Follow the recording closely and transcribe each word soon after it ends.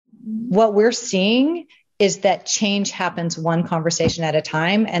what we're seeing is that change happens one conversation at a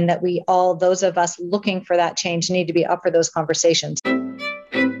time, and that we all, those of us looking for that change, need to be up for those conversations.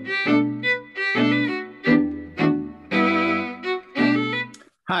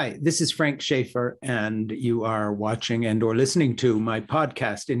 Hi, this is Frank Schaeffer, and you are watching and or listening to my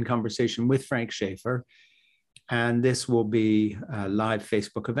podcast, In Conversation with Frank Schaeffer. And this will be a live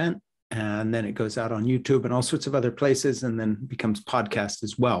Facebook event, and then it goes out on YouTube and all sorts of other places, and then becomes podcast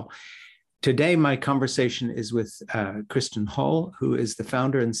as well. Today, my conversation is with Kristin Hull, who is the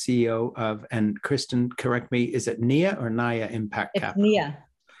founder and CEO of, and Kristin, correct me, is it Nia or Nia Impact Capital? Nia.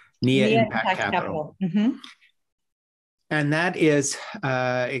 Nia Impact Capital. Mm-hmm. And that is,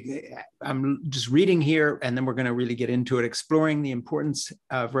 I'm just reading here, and then we're going to really get into it, exploring the importance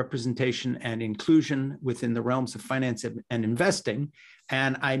of representation and inclusion within the realms of finance and investing.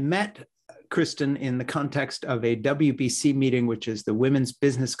 And I met Kristin in the context of a WBC meeting, which is the Women's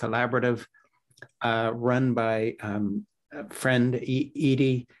Business Collaborative, run by a friend,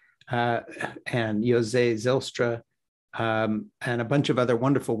 Edie, and Jose Zylstra, and a bunch of other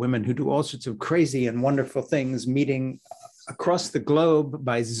wonderful women who do all sorts of crazy and wonderful things, meeting across the globe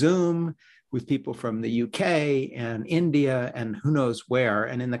by Zoom with people from the UK and India and who knows where.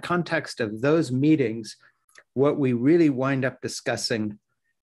 And in the context of those meetings, what we really wind up discussing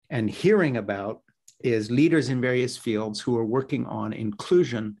and hearing about is leaders in various fields who are working on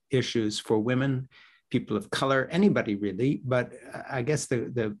inclusion issues for women, people of color, anybody really. But I guess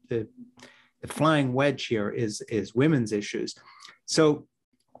the flying wedge here is women's issues. So,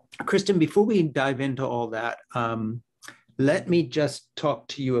 Kristin, before we dive into all that, let me just talk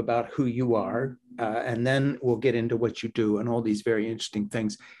to you about who you are, and then we'll get into what you do and all these very interesting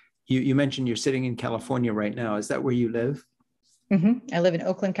things. You mentioned you're sitting in California right now. Is that where you live? Mm-hmm. I live in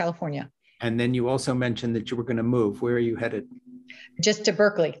Oakland, California. And then you also mentioned that you were going to move. Where are you headed? Just to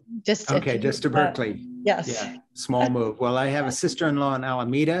Berkeley. Just to Berkeley. Yes. Yeah, small move. Well, I have a sister-in-law in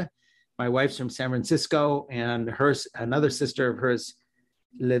Alameda. My wife's from San Francisco, and another sister of hers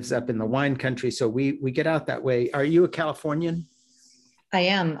lives up in the wine country. So we get out that way. Are you a Californian? I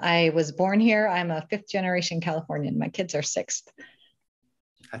am. I was born here. I'm a fifth generation Californian. My kids are sixth.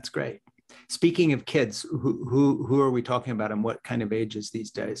 That's great. Speaking of kids, who are we talking about, and what kind of ages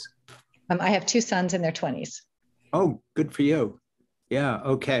these days? I have two sons in their 20s. Oh, good for you. Yeah.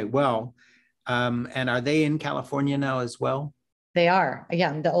 Okay. Well, and are they in California now as well? They are.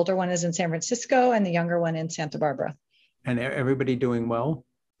 Yeah. The older one is in San Francisco and the younger one in Santa Barbara. And everybody doing well?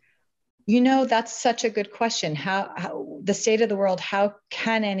 You know, that's such a good question. How the state of the world, how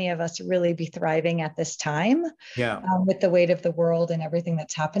can any of us really be thriving at this time? Yeah. With the weight of the world and everything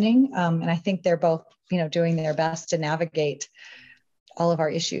that's happening. And I think they're both, doing their best to navigate all of our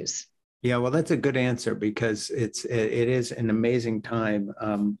issues. Yeah, well, that's a good answer, because it is an amazing time.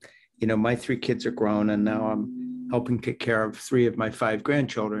 My 3 kids are grown, and now I'm helping take care of 3 of my 5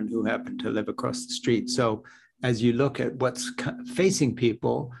 grandchildren who happen to live across the street. So as you look at what's facing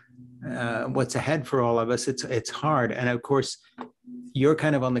people, what's ahead for all of us, it's hard. And of course, you're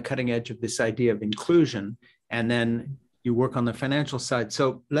kind of on the cutting edge of this idea of inclusion, and then you work on the financial side.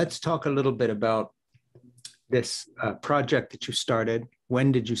 So let's talk a little bit about this project that you started.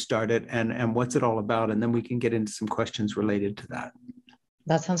 When did you start it, and what's it all about? And then we can get into some questions related to that.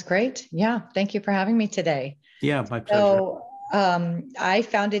 That sounds great. Yeah. Thank you for having me today. Yeah, my pleasure. So I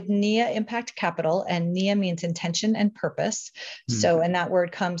founded Nia Impact Capital, and Nia means intention and purpose. So, and that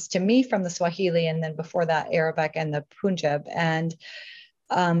word comes to me from the Swahili, and then before that, Arabic and the Punjab. And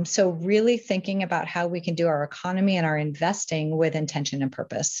so really thinking about how we can do our economy and our investing with intention and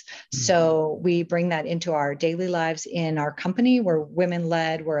purpose. So we bring that into our daily lives in our company. We're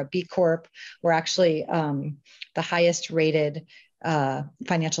women-led. We're a B Corp. We're actually the highest rated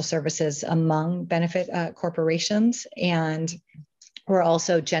financial services among benefit corporations. And we're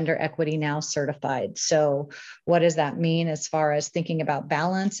also gender equity now certified. So what does that mean as far as thinking about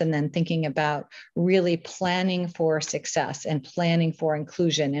balance, and then thinking about really planning for success and planning for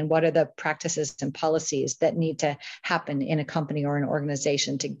inclusion, and what are the practices and policies that need to happen in a company or an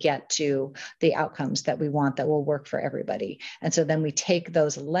organization to get to the outcomes that we want that will work for everybody. And so then we take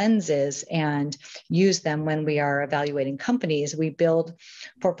those lenses and use them when we are evaluating companies. We build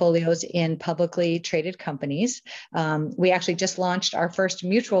portfolios in publicly traded companies. We actually just launched our first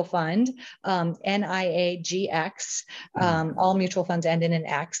mutual fund, NIAGX. All mutual funds end in an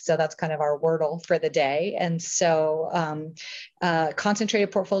X, so that's kind of our wordle for the day. And so concentrated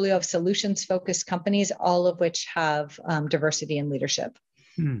portfolio of solutions-focused companies, all of which have diversity in leadership.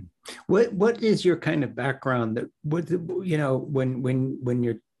 What is your kind of background? That when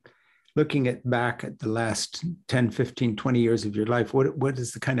you're looking back at the last 10, 15, 20 years of your life, what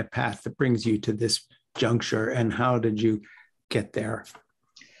is the kind of path that brings you to this juncture, and how did you get there?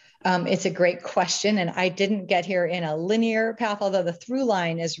 It's a great question. And I didn't get here in a linear path, although the through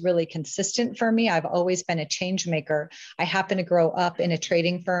line is really consistent for me. I've always been a change maker. I happen to grow up in a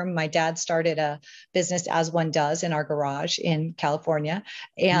trading firm. My dad started a business, as one does, in our garage in California.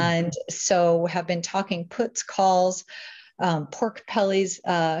 And so have been talking puts, calls, pork bellies,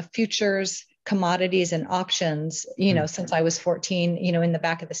 futures, commodities, and options, since I was 14, in the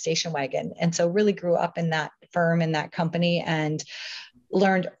back of the station wagon. And so really grew up in that firm, in that company, and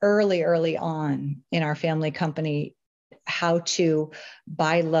learned early on in our family company how to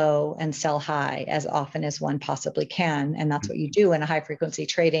buy low and sell high as often as one possibly can. And that's what you do in a high frequency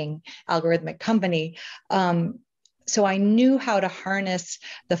trading algorithmic company. So I knew how to harness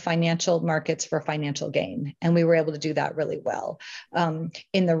the financial markets for financial gain, and we were able to do that really well.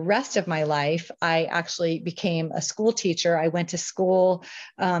 In the rest of my life, I actually became a school teacher. I went to school,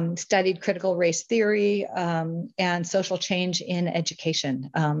 studied critical race theory and social change in education,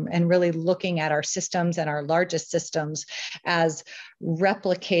 and really looking at our systems and our largest systems as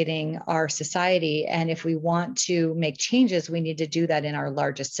replicating our society. And if we want to make changes, we need to do that in our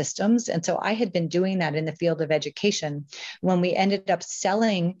largest systems. And so I had been doing that in the field of education. When we ended up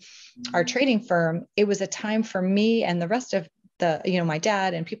selling our trading firm, it was a time for me and the rest of my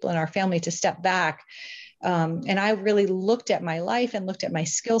dad and people in our family to step back. And I really looked at my life and looked at my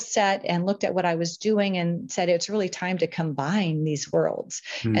skill set and looked at what I was doing and said, it's really time to combine these worlds.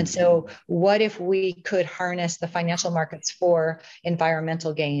 And so what if we could harness the financial markets for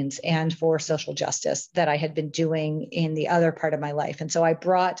environmental gains and for social justice that I had been doing in the other part of my life? And so I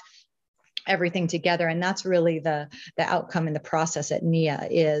brought everything together. And that's really the outcome in the process at Nia,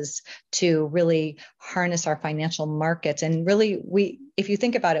 is to really harness our financial markets. And really, if you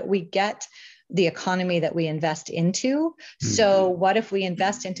think about it, we get the economy that we invest into. So what if we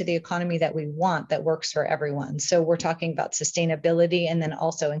invest into the economy that we want, that works for everyone? So we're talking about sustainability and then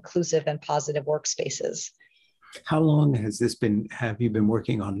also inclusive and positive workspaces. How long have you been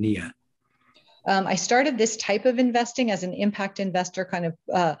working on Nia? I started this type of investing as an impact investor, kind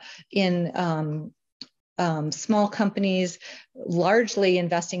of in small companies, largely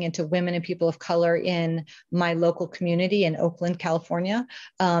investing into women and people of color in my local community in Oakland, California,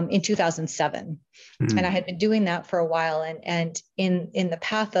 in 2007. And I had been doing that for a while. And in the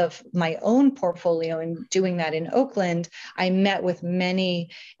path of my own portfolio and doing that in Oakland, I met with many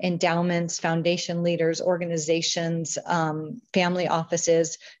endowments, foundation leaders, organizations, family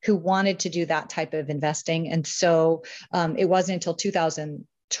offices who wanted to do that type of investing. And so it wasn't until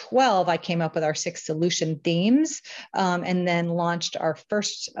 2012, I came up with our 6 solution themes, and then launched our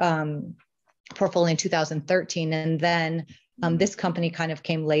first portfolio in 2013. And then this company kind of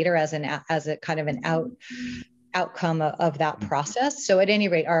came later as a kind of an outcome of that process. So at any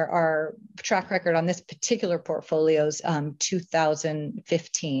rate, our track record on this particular portfolio is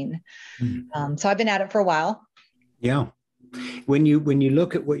 2015. So I've been at it for a while. Yeah. When you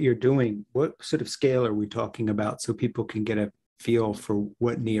look at what you're doing, what sort of scale are we talking about so people can get a feel for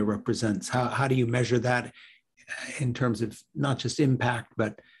what Nia represents? How do you measure that in terms of not just impact,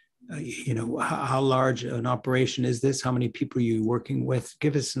 but how large an operation is this? How many people are you working with?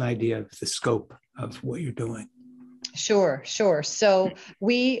 Give us an idea of the scope of what you're doing. Sure. So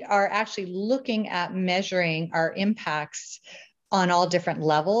we are actually looking at measuring our impacts on all different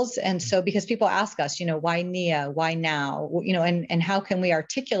levels. And so because people ask us, why Nia, why now, and how can we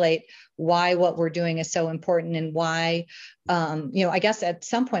articulate why what we're doing is so important, and why, I guess at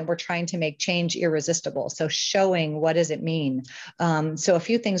some point we're trying to make change irresistible. So showing what does it mean? So a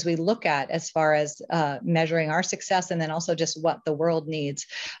few things we look at as far as measuring our success, and then also just what the world needs.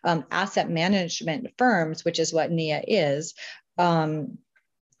 Asset management firms, which is what Nia is,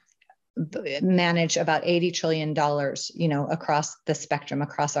 manage about $80 trillion, across the spectrum,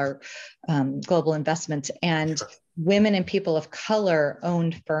 across our global investments. And women and people of color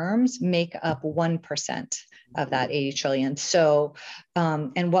owned firms make up 1% of that 80 trillion. So,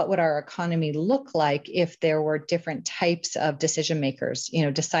 and what would our economy look like if there were different types of decision makers,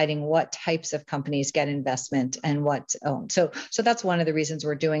 deciding what types of companies get investment and what own. So that's one of the reasons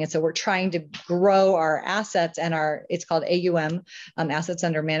we're doing it. So we're trying to grow our assets and it's called AUM, assets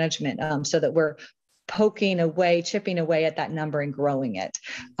under management, so that we're chipping away at that number and growing it.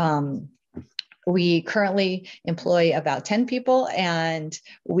 We currently employ about 10 people, and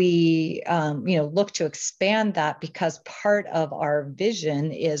we, look to expand that because part of our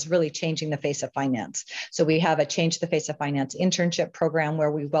vision is really changing the face of finance. So we have a Change the Face of Finance internship program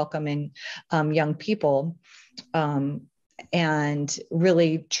where we welcome in young people and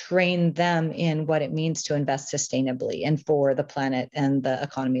really train them in what it means to invest sustainably and for the planet and the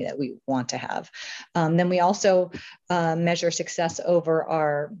economy that we want to have. Then we also measure success over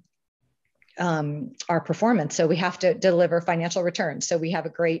our performance. So we have to deliver financial returns. So we have a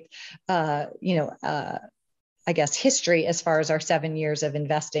great, I guess, history as far as our 7 years of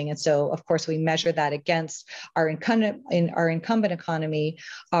investing. And so, of course, we measure that against our incumbent economy,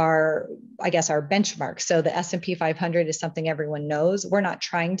 our benchmark. So the S&P 500 is something everyone knows. We're not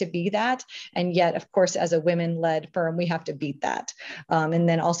trying to be that. And yet, of course, as a women-led firm, we have to beat that. And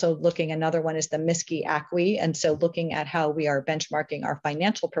then also another one is the MSCI ACWI. And so looking at how we are benchmarking our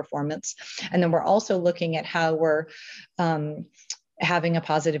financial performance. And then we're also looking at how we're having a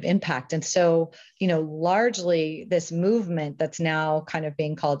positive impact. And so, largely this movement that's now kind of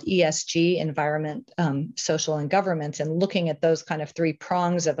being called ESG, environment, social, and governance, and looking at those kind of three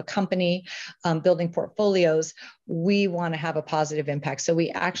prongs of a company, building portfolios, we want to have a positive impact. So we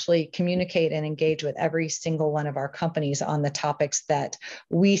actually communicate and engage with every single one of our companies on the topics that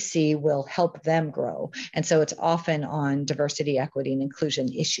we see will help them grow. And so it's often on diversity, equity, and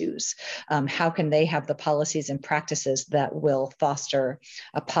inclusion issues. How can they have the policies and practices that will foster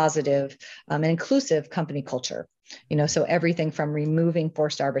a positive and inclusive company culture? So everything from removing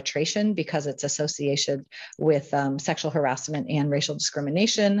forced arbitration because it's associated with sexual harassment and racial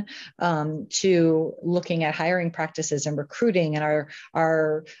discrimination, to looking at hiring practices and recruiting. And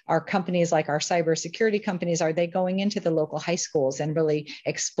our companies, like our cybersecurity companies, are they going into the local high schools and really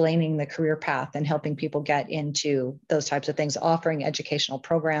explaining the career path and helping people get into those types of things, offering educational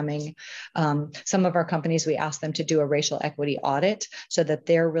programming. Some of our companies, we ask them to do a racial equity audit so that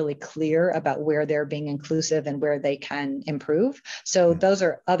they're really clear about where they're being inclusive and where they can improve. So those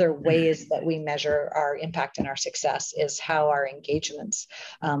are other ways that we measure our impact and our success, is how our engagements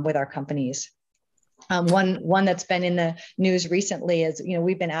with our companies. One that's been in the news recently is,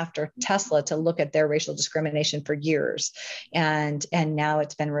 we've been after Tesla to look at their racial discrimination for years, and now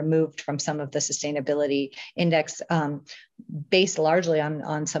it's been removed from some of the sustainability index, based largely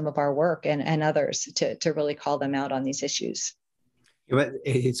on some of our work and others to really call them out on these issues.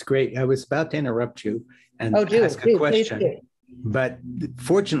 It's great. I was about to interrupt you and ask a question, but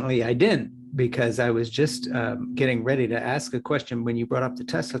fortunately I didn't, because I was just getting ready to ask a question when you brought up the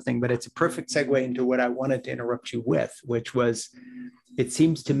Tesla thing. But it's a perfect segue into what I wanted to interrupt you with, which was, it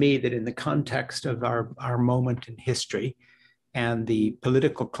seems to me that in the context of our moment in history and the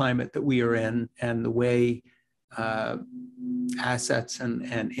political climate that we are in, and the way assets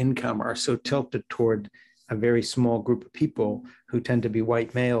and income are so tilted toward a very small group of people who tend to be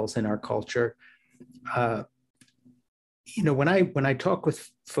white males in our culture. When I talk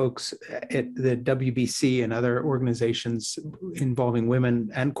with folks at the WBC and other organizations involving women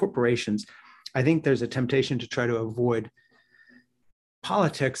and corporations, I think there's a temptation to try to avoid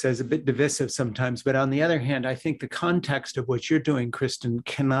politics as a bit divisive sometimes. But on the other hand, I think the context of what you're doing, Kristin,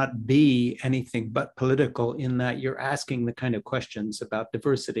 cannot be anything but political, in that you're asking the kind of questions about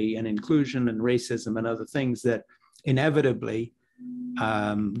diversity and inclusion and racism and other things that inevitably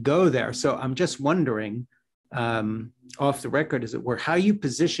go there. So I'm just wondering, off the record, as it were, how you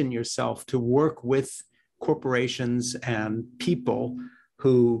position yourself to work with corporations and people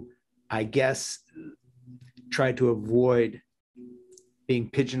who, I guess, try to avoid being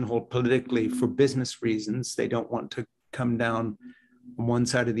pigeonholed politically for business reasons. They don't want to come down on one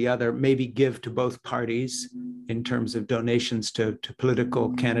side or the other, maybe give to both parties in terms of donations to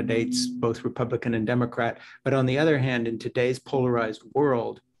political candidates, both Republican and Democrat. But on the other hand, in today's polarized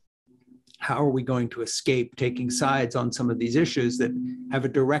world, how are we going to escape taking sides on some of these issues that have a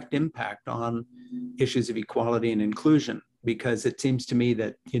direct impact on issues of equality and inclusion? Because it seems to me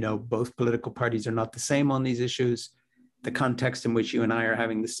that, both political parties are not the same on these issues. The context in which you and I are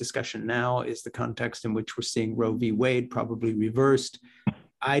having this discussion now is the context in which we're seeing Roe v. Wade probably reversed.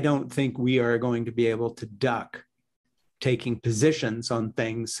 I don't think we are going to be able to duck taking positions on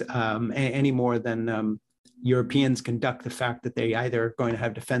things any more than Europeans can duck the fact that they either are going to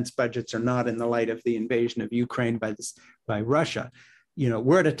have defense budgets or not in the light of the invasion of Ukraine by Russia.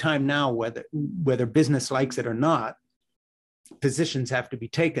 We're at a time now, whether business likes it or not, positions have to be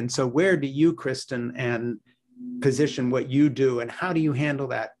taken. So where do you, Kristin, and position what you do, and how do you handle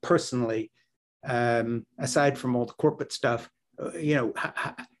that personally, aside from all the corporate stuff? I'm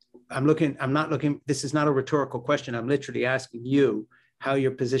not looking, this is not a rhetorical question. I'm literally asking you how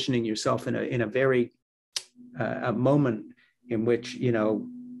you're positioning yourself in a very a moment in which,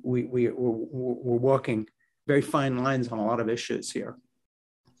 we're walking very fine lines on a lot of issues here.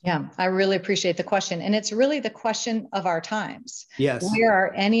 Yeah, I really appreciate the question. And it's really the question of our times. Yes. Where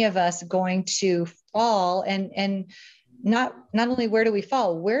are any of us going to fall? And not only where do we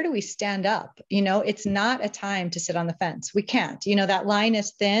fall, where do we stand up? It's not a time to sit on the fence. We can't, that line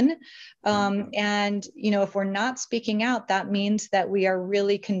is thin. And, if we're not speaking out, that means that we are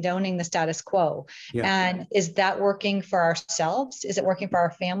really condoning the status quo. Yeah. And is that working for ourselves? Is it working for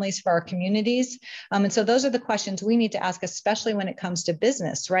our families, for our communities? And so those are the questions we need to ask, especially when it comes to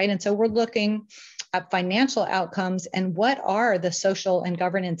business, right? And so we're looking at financial outcomes and what are the social and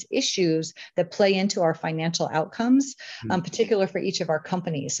governance issues that play into our financial outcomes, particular for each of our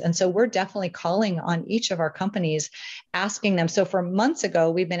companies. And so we're definitely calling on each of our companies, asking them. So for months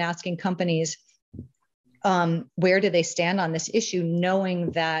ago, we've been asking companies, where do they stand on this issue,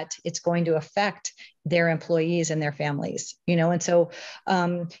 knowing that it's going to affect their employees and their families, and so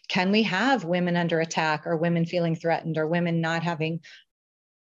can we have women under attack, or women feeling threatened, or women not having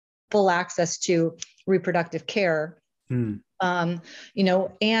full access to reproductive care? And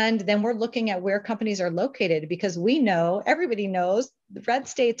then we're looking at where companies are located, because everybody knows the red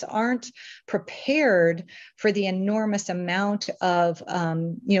states aren't prepared for the enormous amount of,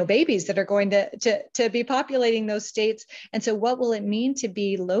 babies that are going to be populating those states. And so what will it mean to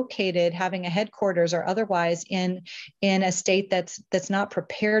be located, having a headquarters or otherwise in a state that's not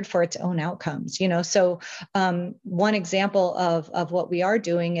prepared for its own outcomes? So one example of what we are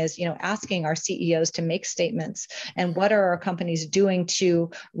doing is, asking our CEOs to make statements, and what are our companies doing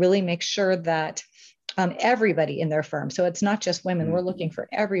to really make sure that everybody in their firm, so it's not just women, we're looking for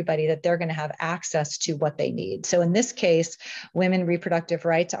everybody, that they're going to have access to what they need. So in this case, women reproductive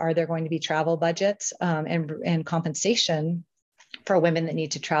rights, are there going to be travel budgets and compensation for women that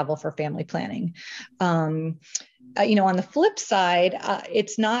need to travel for family planning? On the flip side,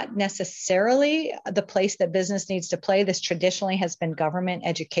 it's not necessarily the place that business needs to play. This traditionally has been government,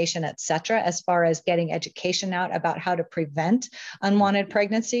 education, et cetera, as far as getting education out about how to prevent unwanted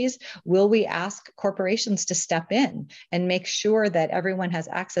pregnancies. Will we ask corporations to step in and make sure that everyone has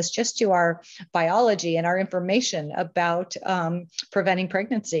access just to our biology and our information about preventing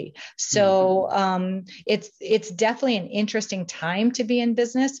pregnancy? So it's definitely an interesting time to be in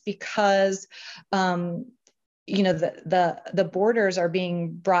business, because the borders are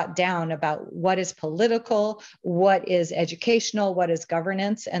being brought down about what is political, what is educational, what is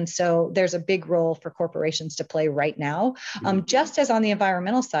governance. And so there's a big role for corporations to play right now. Just as on the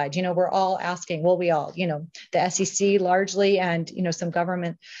environmental side, we're all asking, the SEC largely, and, some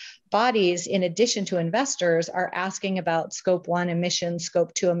government bodies, in addition to investors, are asking about scope 1 emissions,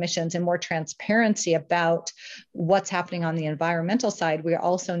 scope 2 emissions, and more transparency about what's happening on the environmental side. We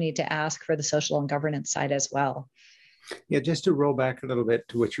also need to ask for the social and governance side as well. Yeah, just to roll back a little bit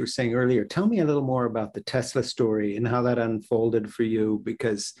to what you were saying earlier, tell me a little more about the Tesla story and how that unfolded for you,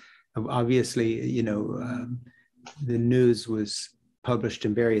 because obviously, the news was published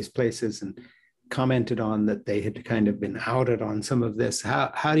in various places and commented on that they had kind of been outed on some of this.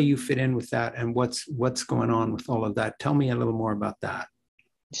 How do you fit in with that, and what's going on with all of that? Tell me a little more about that.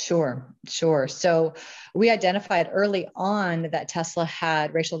 Sure. So we identified early on that Tesla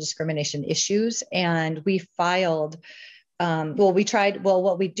had racial discrimination issues, and we filed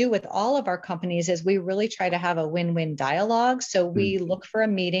what we do with all of our companies is we really try to have a win-win dialogue. So we look for a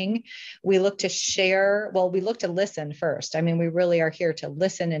meeting, we look to share, we look to listen first. I mean, we really are here to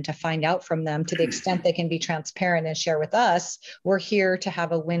listen and to find out from them to the extent they can be transparent and share with us. We're here to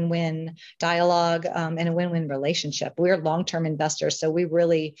have a win-win dialogue and a win-win relationship. We're long-term investors, so we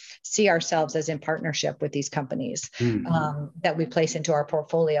really see ourselves as in partnership with these companies that we place into our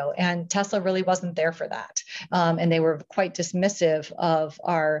portfolio. And Tesla really wasn't there for that. And they were quite dismissive of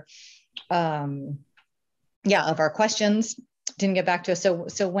our questions, didn't get back to us.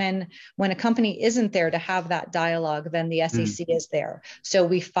 So when a company isn't there to have that dialogue, then the SEC is there. So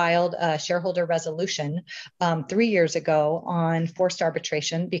we filed a shareholder resolution 3 years ago on forced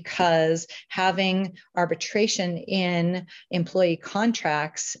arbitration, because having arbitration in employee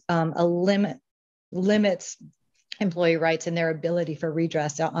contracts limits employee rights and their ability for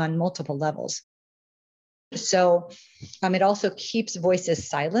redress on multiple levels. So it also keeps voices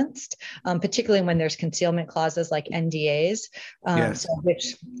silenced, particularly when there's concealment clauses like NDAs, yes. So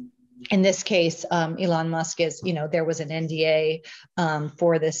which in this case, Elon Musk is, there was an NDA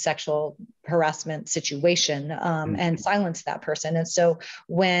for this sexual harassment situation and silenced that person. And so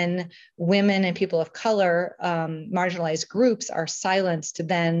when women and people of color, marginalized groups are silenced,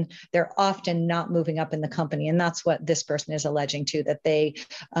 then they're often not moving up in the company. And that's what this person is alleging too, that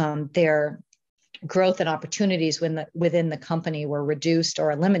growth and opportunities within the company were reduced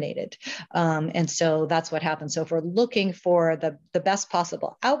or eliminated. And so that's what happened. So if we're looking for the best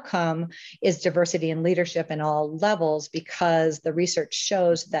possible outcome is diversity in leadership in all levels, because the research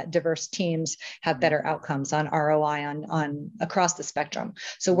shows that diverse teams have better outcomes on ROI on across the spectrum.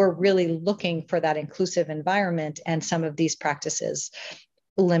 So we're really looking for that inclusive environment, and some of these practices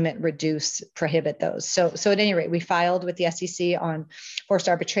limit, reduce, prohibit those. So at any rate, we filed with the SEC on forced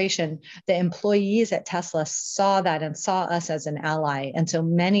arbitration. The employees at Tesla saw that and saw us as an ally. And so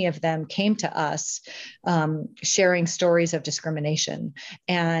many of them came to us sharing stories of discrimination.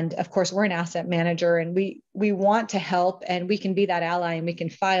 And of course, we're an asset manager, and we want to help, and we can be that ally and we can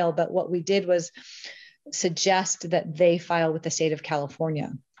file. But what we did was suggest that they file with the state of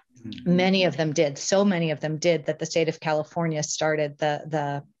California. Many of them did. So many of them did that the state of California started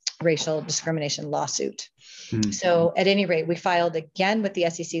the racial discrimination lawsuit. So at any rate, we filed again with the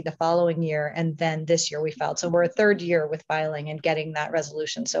SEC the following year. And then this year we filed. So we're a third year with filing and getting that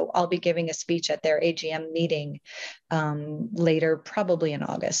resolution. So I'll be giving a speech at their AGM meeting later, probably in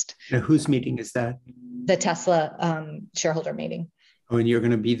August. Now, whose meeting is that? The Tesla shareholder meeting. Oh, and you're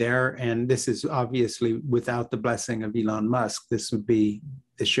going to be there. And this is obviously without the blessing of Elon Musk. This would be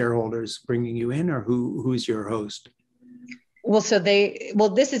the shareholders bringing you in, or who's your host? Well,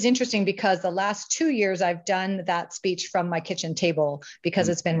 this is interesting because the last 2 years I've done that speech from my kitchen table because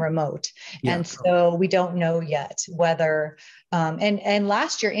it's been remote. Yeah. And so we don't know yet whether, and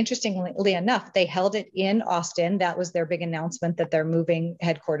last year, interestingly enough, they held it in Austin. That was their big announcement that they're moving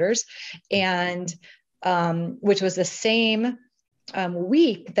headquarters, and which was the same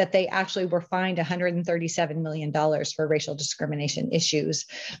week that they actually were fined $137 million for racial discrimination issues.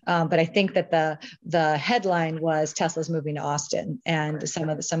 But I think that the headline was Tesla's moving to Austin, and some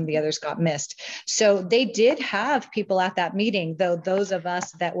of the others got missed. So they did have people at that meeting, though those of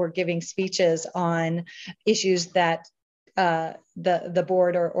us that were giving speeches on issues that the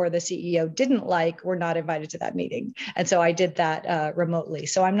board or the CEO didn't like were not invited to that meeting. And so I did that remotely.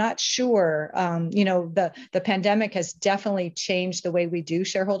 So I'm not sure, the pandemic has definitely changed the way we do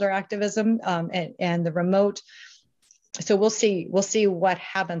shareholder activism, and the remote. So we'll see what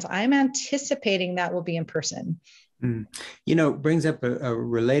happens. I'm anticipating that will be in person. Brings up a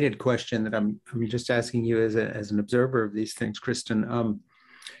related question that I'm just asking you as an observer of these things, Kristin.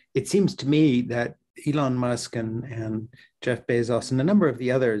 It seems to me that Elon Musk and Jeff Bezos and a number of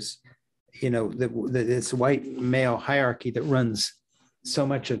the others, this white male hierarchy that runs so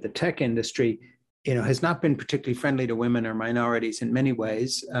much of the tech industry, has not been particularly friendly to women or minorities in many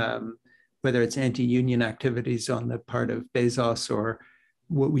ways, whether it's anti-union activities on the part of Bezos or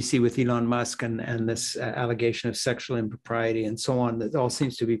what we see with Elon Musk and this allegation of sexual impropriety and so on. That all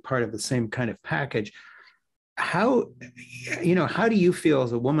seems to be part of the same kind of package. How do you feel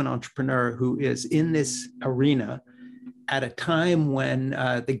as a woman entrepreneur who is in this arena at a time when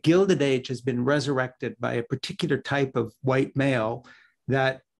the Gilded Age has been resurrected by a particular type of white male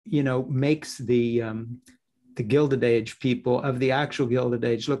that, makes the Gilded Age people of the actual Gilded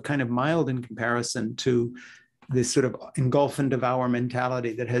Age look kind of mild in comparison to this sort of engulf and devour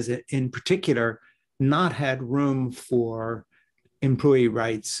mentality that has, in particular, not had room for employee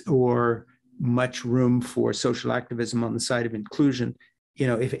rights or much room for social activism on the side of inclusion.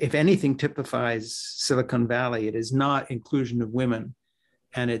 If anything typifies Silicon Valley, it is not inclusion of women.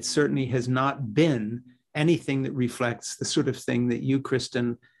 And it certainly has not been anything that reflects the sort of thing that you,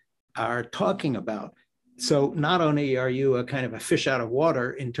 Kristin, are talking about. So not only are you a kind of a fish out of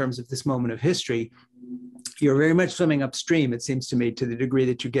water in terms of this moment of history, you're very much swimming upstream, it seems to me, to the degree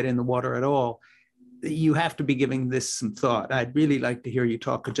that you get in the water at all. You have to be giving this some thought. I'd really like to hear you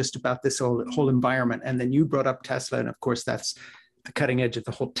talk just about this whole environment. And then you brought up Tesla, and of course that's the cutting edge of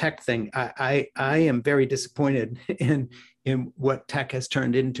the whole tech thing. I am very disappointed in what tech has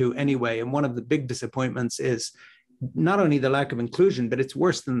turned into anyway. And one of the big disappointments is not only the lack of inclusion, but it's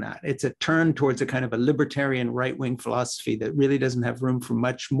worse than that. It's a turn towards a kind of a libertarian right-wing philosophy that really doesn't have room for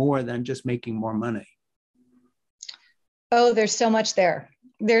much more than just making more money. Oh, there's so much there.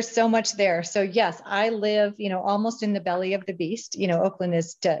 There's so much there. So yes, I live, almost in the belly of the beast. Oakland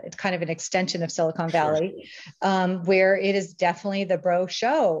is kind of an extension of Silicon Valley, where it is definitely the bro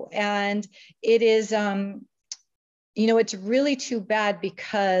show. And it is, it's really too bad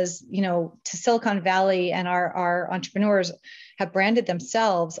because, to Silicon Valley and our entrepreneurs have branded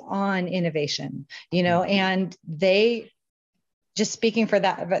themselves on innovation, and they, just speaking for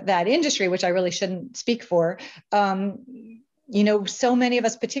that industry, which I really shouldn't speak for, so many of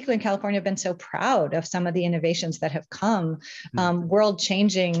us, particularly in California, have been so proud of some of the innovations that have come,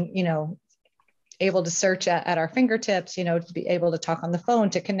 world-changing, able to search at our fingertips, to be able to talk on the phone,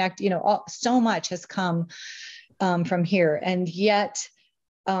 to connect, so much has come from here. And yet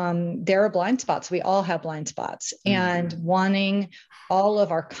there are blind spots. We all have blind spots. And wanting all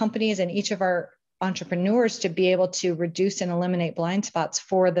of our companies and each of our entrepreneurs to be able to reduce and eliminate blind spots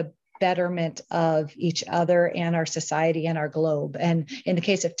for the betterment of each other and our society and our globe. And in the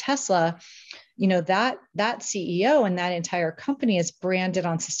case of Tesla, that CEO and that entire company is branded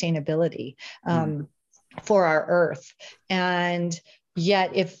on sustainability for our Earth. And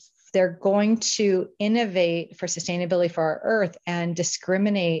yet, if they're going to innovate for sustainability for our Earth and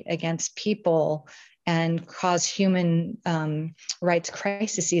discriminate against people and cause human rights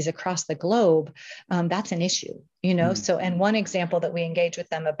crises across the globe, that's an issue, So, and one example that we engage with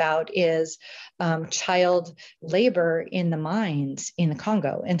them about is child labor in the mines in the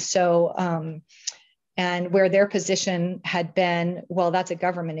Congo. And so, and where their position had been, well, that's a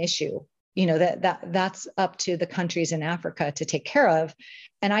government issue, that's up to the countries in Africa to take care of.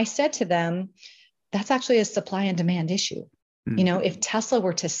 And I said to them, that's actually a supply and demand issue. If Tesla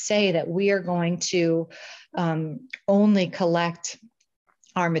were to say that we are going to only collect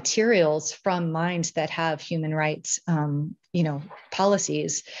our materials from mines that have human rights,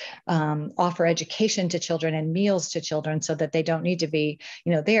 policies, offer education to children and meals to children so that they don't need to be,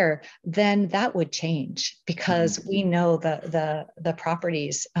 there, then that would change, because we know the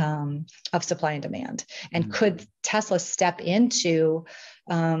properties of supply and demand. And could Tesla step into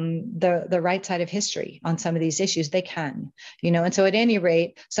the right side of history on some of these issues? They can, and so at any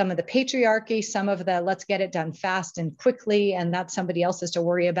rate, some of the patriarchy, some of the let's get it done fast and quickly, and that's somebody else's to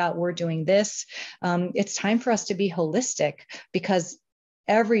worry about, we're doing this. It's time for us to be holistic, because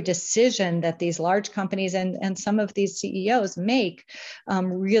every decision that these large companies and some of these CEOs make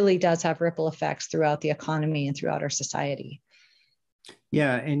really does have ripple effects throughout the economy and throughout our society.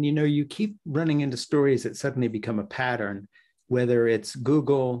 Yeah, and you keep running into stories that suddenly become a pattern, whether it's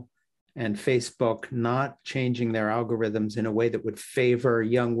Google and Facebook not changing their algorithms in a way that would favor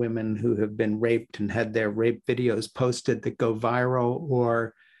young women who have been raped and had their rape videos posted that go viral,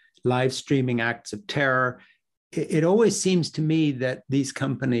 or live streaming acts of terror. It always seems to me that these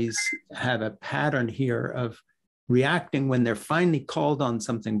companies have a pattern here of reacting when they're finally called on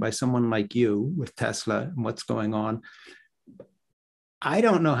something by someone like you with Tesla and what's going on. I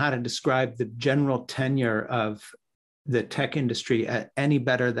don't know how to describe the general tenure of the tech industry any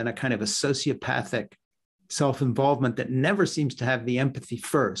better than a kind of a sociopathic self-involvement that never seems to have the empathy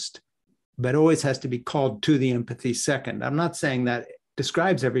first, but always has to be called to the empathy second. I'm not saying that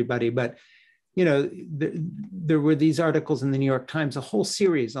describes everybody, but there were these articles in the New York Times, a whole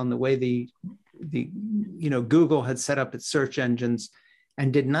series on the way the Google had set up its search engines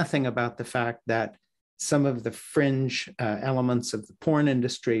and did nothing about the fact that some of the fringe elements of the porn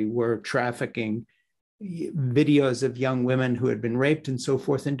industry were trafficking videos of young women who had been raped and so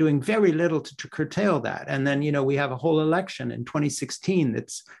forth, and doing very little to curtail that. And then, we have a whole election in 2016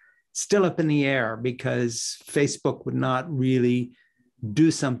 that's still up in the air because Facebook would not really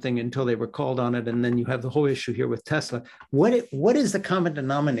do something until they were called on it. And then you have the whole issue here with Tesla. What is the common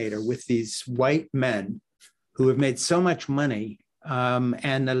denominator with these white men who have made so much money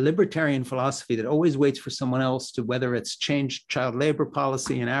and a libertarian philosophy that always waits for someone else to, whether it's change child labor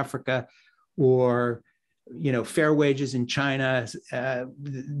policy in Africa or fair wages in China,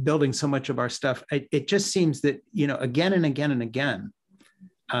 building so much of our stuff? It just seems that, again and again and again,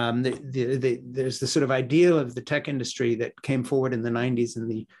 there's the sort of ideal of the tech industry that came forward in the 90s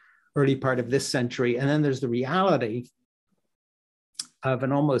and the early part of this century. And then there's the reality of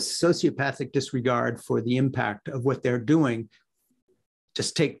an almost sociopathic disregard for the impact of what they're doing.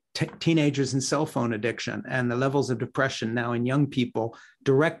 Just take teenagers and cell phone addiction and the levels of depression now in young people,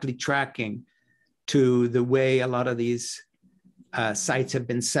 directly tracking to the way a lot of these sites have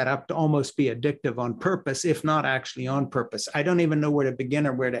been set up to almost be addictive on purpose, if not actually on purpose. I don't even know where to begin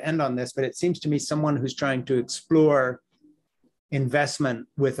or where to end on this, but it seems to me someone who's trying to explore investment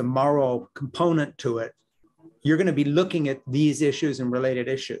with a moral component to it, you're going to be looking at these issues and related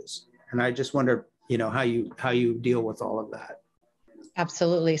issues. And I just wonder, how you deal with all of that.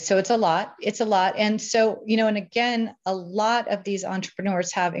 Absolutely. So it's a lot. And so, and again, a lot of these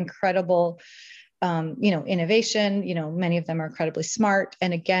entrepreneurs have incredible innovation, many of them are incredibly smart.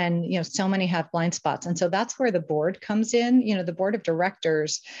 And again, so many have blind spots. And so that's where the board comes in. The board of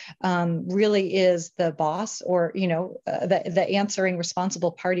directors really is the boss or, the answering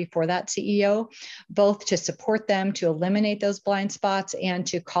responsible party for that CEO, both to support them, to eliminate those blind spots and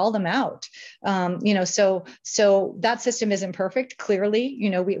to call them out. So that system isn't perfect.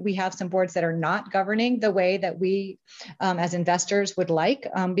 Clearly, we have some boards that are not governing the way that we as investors would like,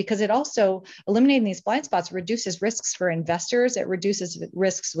 because it also eliminates eliminating these blind spots reduces risks for investors. It reduces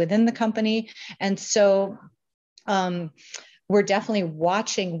risks within the company. And so we're definitely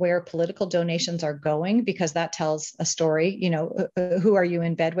watching where political donations are going, because that tells a story. Who are you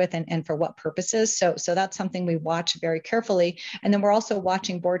in bed with, and for what purposes? So that's something we watch very carefully. And then we're also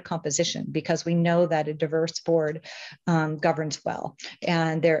watching board composition, because we know that a diverse board governs well.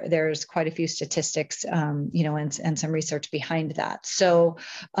 And there's quite a few statistics, and some research behind that. So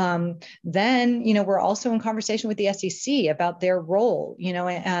then, we're also in conversation with the SEC about their role,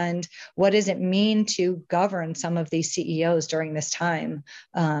 and what does it mean to govern some of these CEOs during this time,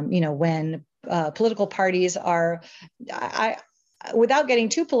 when political parties are, without getting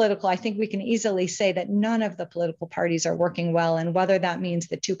too political, I think we can easily say that none of the political parties are working well. And whether that means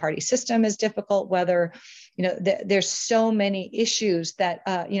the two-party system is difficult, whether, there's so many issues that,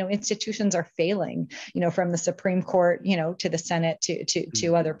 institutions are failing, from the Supreme Court, to the Senate,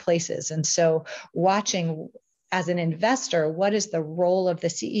 to other places. And so watching, as an investor, what is the role of the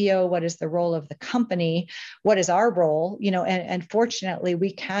CEO? What is the role of the company? What is our role? And fortunately,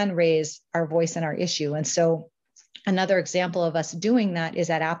 we can raise our voice and our issue. And so another example of us doing that is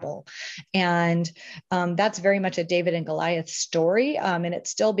at Apple. And that's very much a David and Goliath story. And it's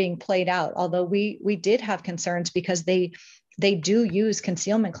still being played out, although we did have concerns, because they do use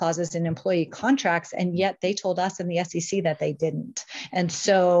concealment clauses in employee contracts, and yet they told us in the SEC that they didn't. And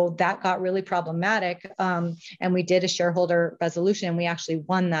so that got really problematic. And we did a shareholder resolution, and we actually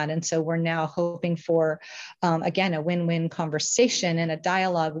won that. And so we're now hoping for, again, a win-win conversation and a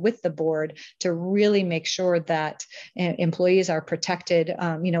dialogue with the board to really make sure that employees are protected,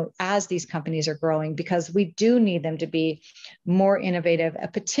 as these companies are growing, because we do need them to be more innovative,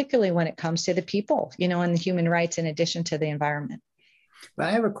 particularly when it comes to the people, and the human rights, in addition to the environment. But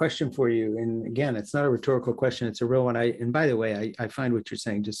I have a question for you. And again, it's not a rhetorical question, it's a real one. And by the way, I find what you're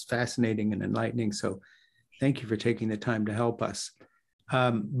saying just fascinating and enlightening. So thank you for taking the time to help us.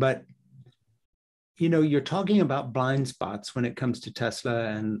 But, you're talking about blind spots when it comes to Tesla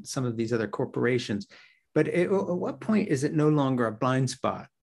and some of these other corporations. But at what point is it no longer a blind spot?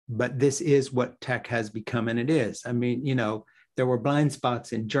 But this is what tech has become, and it is. I mean, there were blind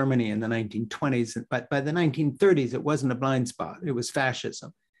spots in Germany in the 1920s, but by the 1930s, it wasn't a blind spot. It was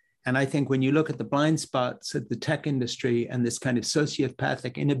fascism. And I think when you look at the blind spots of the tech industry and this kind of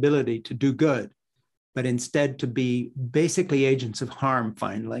sociopathic inability to do good, but instead to be basically agents of harm,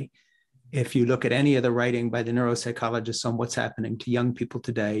 finally, if you look at any of the writing by the neuropsychologists on what's happening to young people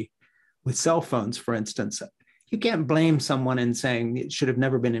today with cell phones, for instance, you can't blame someone in saying it should have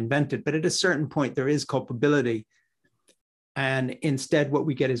never been invented, but at a certain point, there is culpability. And instead, what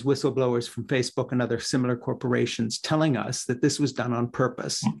we get is whistleblowers from Facebook and other similar corporations telling us that this was done on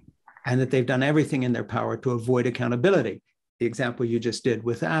purpose and that they've done everything in their power to avoid accountability. The example you just did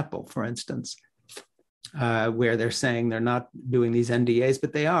with Apple, for instance, where they're saying they're not doing these NDAs,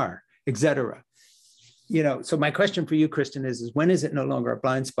 but they are, et cetera. So my question for you, Kristin, is when is it no longer a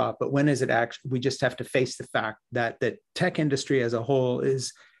blind spot, but when is it actually, we just have to face the fact that the tech industry as a whole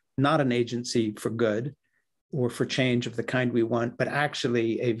is not an agency for good or for change of the kind we want, but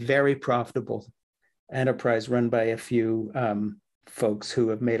actually a very profitable enterprise run by a few folks who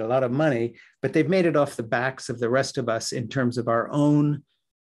have made a lot of money, but they've made it off the backs of the rest of us in terms of our own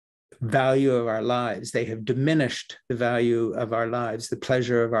value of our lives. They have diminished the value of our lives, the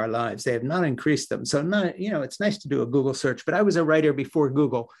pleasure of our lives. They have not increased them. So it's nice to do a Google search, but I was a writer before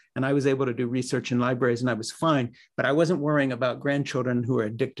Google, and I was able to do research in libraries, and I was fine, but I wasn't worrying about grandchildren who are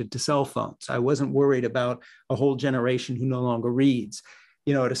addicted to cell phones. I wasn't worried about a whole generation who no longer reads.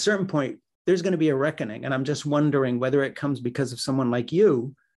 At a certain point, there's going to be a reckoning. And I'm just wondering whether it comes because of someone like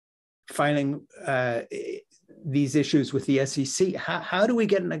you filing these issues with the SEC. How do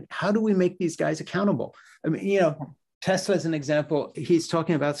we make these guys accountable? I mean, Tesla is an example. He's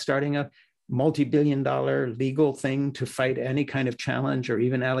talking about starting a multi-billion-dollar legal thing to fight any kind of challenge or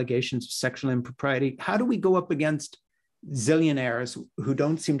even allegations of sexual impropriety. How do we go up against zillionaires who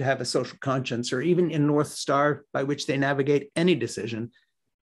don't seem to have a social conscience or even in North Star by which they navigate any decision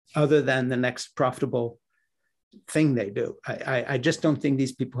other than the next profitable thing they do? I just don't think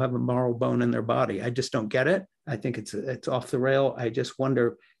these people have a moral bone in their body. I just don't get it. I think it's off the rail. I just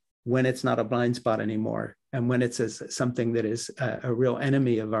wonder when it's not a blind spot anymore and when it's something that is a real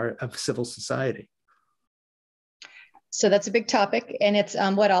enemy of civil society. So that's a big topic, and it's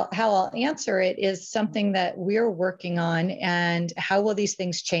how I'll answer it is something that we're working on. And how will these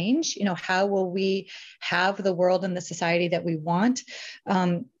things change? How will we have the world and the society that we want?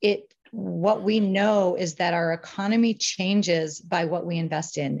 what we know is that our economy changes by what we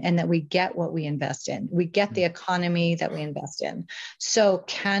invest in, and that we get what we invest in. We get the economy that we invest in. So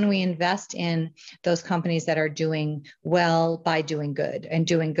can we invest in those companies that are doing well by doing good, and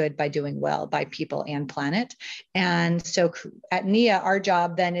doing good by doing well by people and planet? And so at Nia, our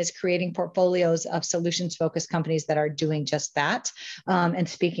job then is creating portfolios of solutions-focused companies that are doing just that, and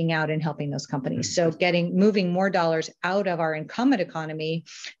speaking out and helping those companies. So moving more dollars out of our incumbent economy,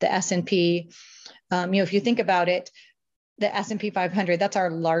 the S&P, if you think about it, the S&P 500, that's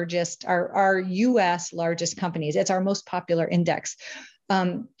our largest, our US largest companies. It's our most popular index.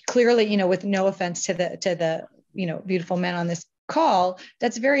 Clearly, with no offense to the beautiful men on this call,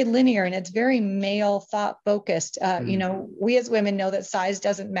 that's very linear and it's very male thought focused. We as women know that size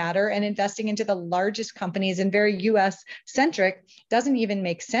doesn't matter, and investing into the largest companies and very US centric doesn't even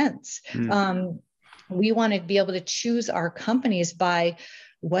make sense. We want to be able to choose our companies by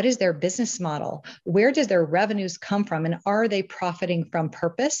what is their business model? Where does their revenues come from? And are they profiting from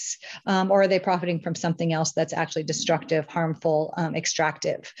purpose? Or are they profiting from something else that's actually destructive, harmful,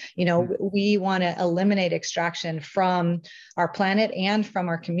 extractive? We want to eliminate extraction from our planet and from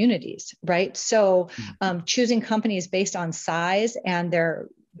our communities, right? So choosing companies based on size and their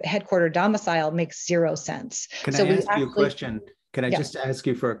headquarter domicile makes zero sense. Can I ask you a question? Can I just ask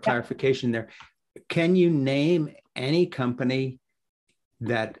you for a clarification there? Can you name any company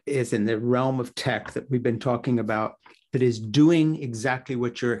that is in the realm of tech that we've been talking about that is doing exactly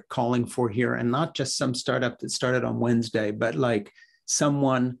what you're calling for here, and not just some startup that started on Wednesday, but like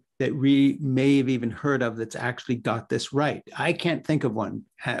someone that we may have even heard of that's actually got this right? I can't think of one,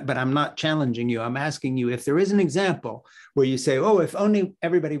 but I'm not challenging you. I'm asking you if there is an example where you say, oh, if only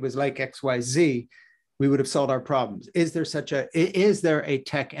everybody was like XYZ, we would have solved our problems. Is there a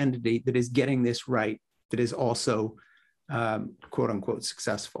tech entity that is getting this right, that is also quote unquote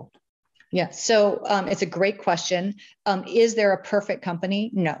successful? Yeah, so it's a great question. Is there a perfect company?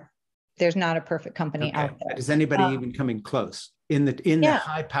 No, there's not a perfect company out there. Is anybody even coming close in the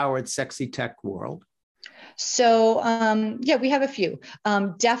high-powered, sexy tech world? So we have a few.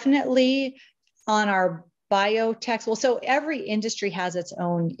 Definitely on our biotech. Well, so every industry has its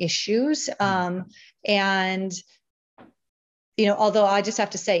own issues, and although I just have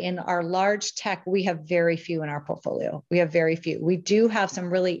to say, in our large tech, we have very few in our portfolio. We have very few. We do have some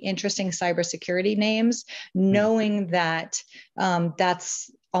really interesting cybersecurity names, knowing that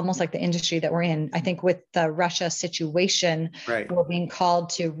that's almost like the industry that we're in. I think with the Russia situation, we're being called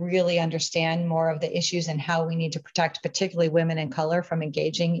to really understand more of the issues and how we need to protect, particularly women and color, from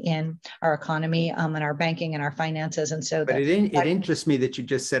engaging in our economy and our banking and our finances. And so, it interests me that you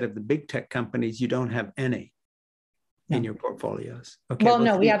just said of the big tech companies, you don't have any in your portfolios. Okay. Well,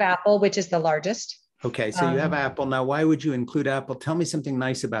 no, we have Apple, which is the largest. Okay. So you have Apple. Now, why would you include Apple? Tell me something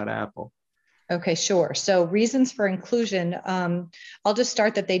nice about Apple. Okay, sure. So reasons for inclusion, I'll just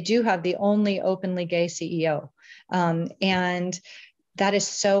start that they do have the only openly gay CEO. And that is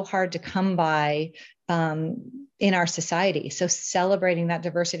so hard to come by in our society. So celebrating that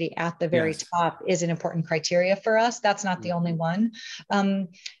diversity at the very top is an important criteria for us. That's not the only one.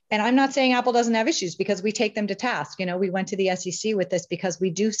 And I'm not saying Apple doesn't have issues, because we take them to task. We went to the SEC with this because we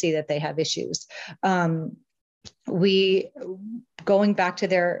do see that they have issues. Going back to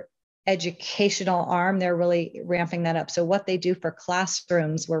their educational arm, they're really ramping that up. So what they do for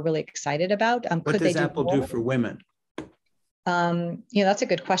classrooms, we're really excited about. What does Apple do for women? That's a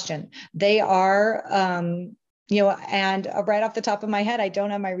good question. They are, and right off the top of my head, I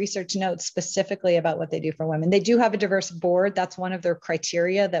don't have my research notes specifically about what they do for women. They do have a diverse board. That's one of their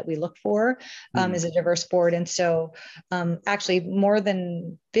criteria that we look for, is a diverse board. And so actually more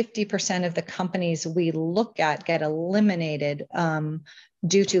than 50% of the companies we look at get eliminated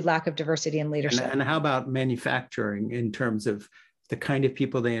due to lack of diversity in leadership. And how about manufacturing in terms of the kind of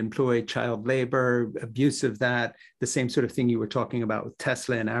people they employ, child labor, abuse of that, the same sort of thing you were talking about with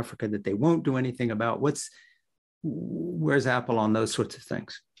Tesla in Africa that they won't do anything about? Where's Apple on those sorts of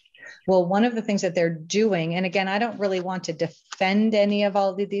things? Well, one of the things that they're doing, and again, I don't really want to defend any of all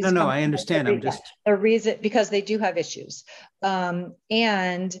of these. No, I understand. I'm just the reason, because they do have issues,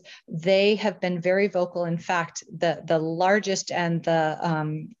 and they have been very vocal. In fact, the largest and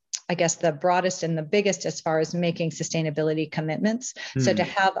the I guess the broadest and the biggest as far as making sustainability commitments. So to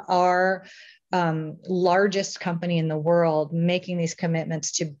have our largest company in the world making these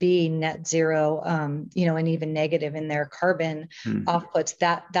commitments to be net zero, and even negative in their carbon outputs,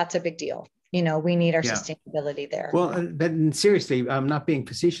 that's a big deal. We need our sustainability there. Well, but seriously, I'm not being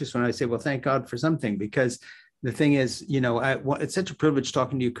facetious when I say, well, thank God for something, because the thing is, it's such a privilege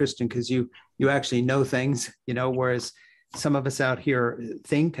talking to you, Kristin, because you actually know things, whereas some of us out here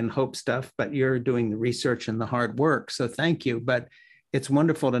think and hope stuff, but you're doing the research and the hard work. So thank you. But it's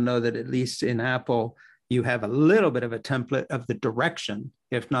wonderful to know that at least in Apple, you have a little bit of a template of the direction,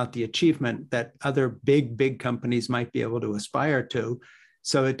 if not the achievement, that other big companies might be able to aspire to.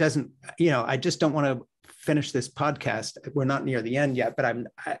 So it doesn't, I just don't want to finish this podcast. We're not near the end yet, but I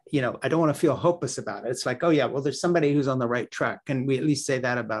don't want to feel hopeless about it. It's like, oh yeah, well, there's somebody who's on the right track. Can we at least say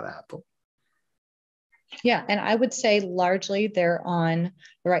that about Apple? Yeah, and I would say largely they're on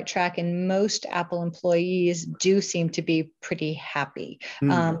the right track, and most Apple employees do seem to be pretty happy.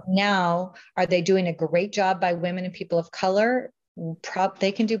 Now, are they doing a great job by women and people of color?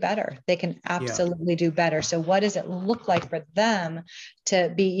 They can do better. They can absolutely do better. So what does it look like for them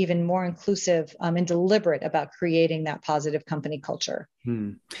to be even more inclusive and deliberate about creating that positive company culture?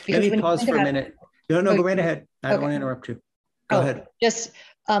 Let me pause for a minute. No, go right ahead. I don't want to interrupt you. Go ahead. Just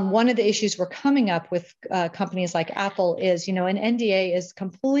one of the issues we're coming up with companies like Apple is, an NDA is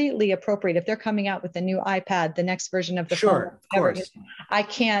completely appropriate. If they're coming out with a new iPad, the next version of the phone, of course. I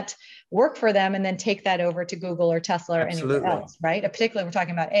can't work for them and then take that over to Google or Tesla or anywhere else, right? Particularly, we're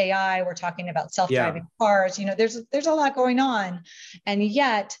talking about AI, we're talking about self-driving cars. There's a lot going on, and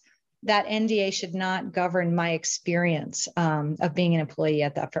yet that NDA should not govern my experience of being an employee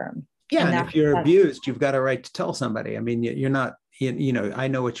at that firm. Yeah, and if you're abused, you've got a right to tell somebody. I mean, you're not. I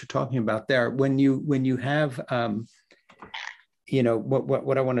know what you're talking about there. When you have, what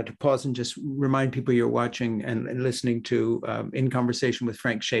I wanted to pause and just remind people you're watching and listening to In Conversation with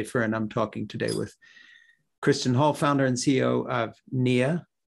Frank Schaeffer, and I'm talking today with Kristin Hull, founder and CEO of Nia,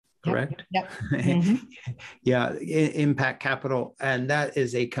 correct? Yep. Mm-hmm. Yeah, Impact Capital, and that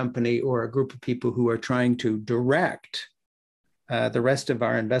is a company or a group of people who are trying to direct the rest of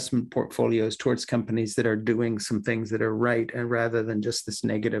our investment portfolios towards companies that are doing some things that are right, and rather than just this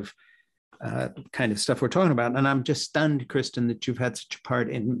negative kind of stuff we're talking about. And I'm just stunned, Kristin, that you've had such a part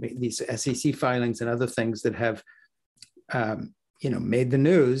in these SEC filings and other things that have, made the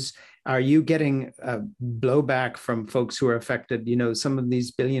news. Are you getting blowback from folks who are affected? Some of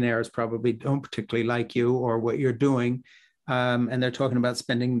these billionaires probably don't particularly like you or what you're doing, and they're talking about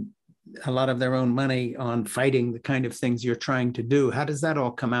spending a lot of their own money on fighting the kind of things you're trying to do. How does that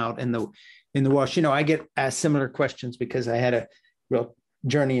all come out in the wash? I get asked similar questions because I had a real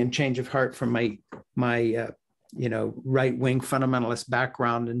journey and change of heart from my right-wing fundamentalist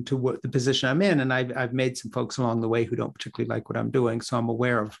background into what the position I'm in. And I've made some folks along the way who don't particularly like what I'm doing. So I'm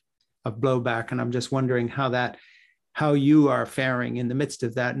aware of blowback. And I'm just wondering how you are faring in the midst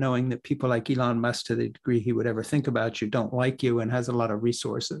of that, knowing that people like Elon Musk, to the degree he would ever think about you, don't like you and has a lot of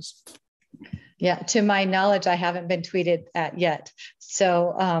resources. Yeah, to my knowledge, I haven't been tweeted at yet.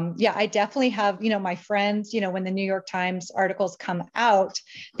 So I definitely have, my friends, when the New York Times articles come out,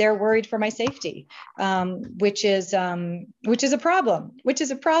 they're worried for my safety, which is a problem,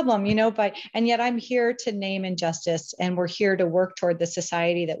 and yet I'm here to name injustice, and we're here to work toward the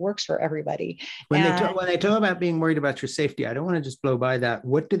society that works for everybody. When they talk about being worried about your safety, I don't want to just blow by that.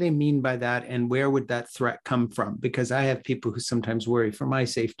 What do they mean by that? And where would that threat come from? Because I have people who sometimes worry for my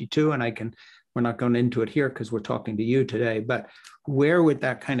safety too, and we're not going into it here because we're talking to you today, but where would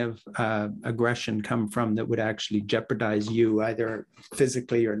that kind of aggression come from that would actually jeopardize you either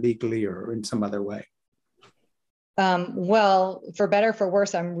physically or legally or in some other way? Well, for better or for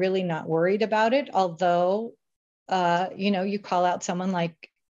worse, I'm really not worried about it. Although, you call out someone like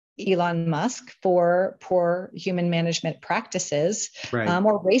Elon Musk for poor human management practices, right,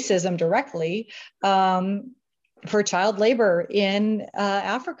 or racism directly. For child labor in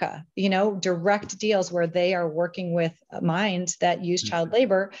Africa, direct deals where they are working with mines that use child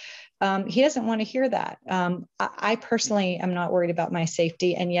labor. He doesn't want to hear that. I personally am not worried about my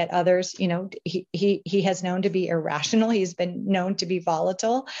safety, and yet others, he has known to be irrational. He's been known to be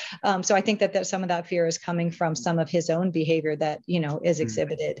volatile. So I think that some of that fear is coming from some of his own behavior that, is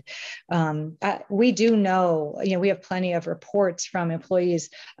exhibited. We do know, we have plenty of reports from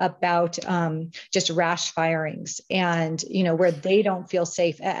employees about just rash firings and, where they don't feel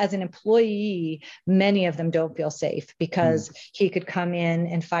safe. As an employee, many of them don't feel safe because he could come in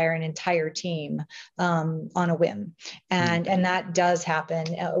and fire an entire team on a whim. And that does happen.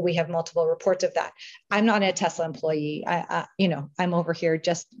 We have multiple reports of that. I'm not a Tesla employee. I'm over here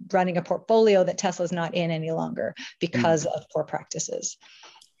just running a portfolio that Tesla's not in any longer because of poor practices.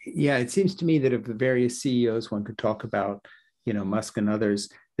 Yeah, it seems to me that of the various CEOs one could talk about, Musk and others,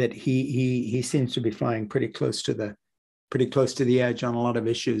 that he seems to be flying pretty close to the edge on a lot of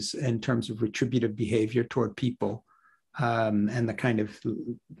issues in terms of retributive behavior toward people, and the kind of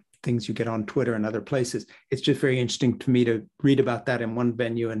things you get on Twitter and other places. It's just very interesting to me to read about that in one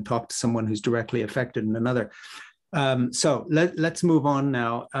venue and talk to someone who's directly affected in another. So let's move on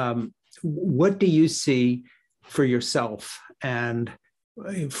now. What do you see for yourself and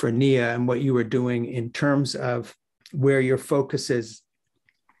for Nia and what you are doing in terms of where your focus is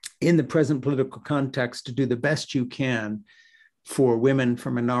in the present political context to do the best you can for women, for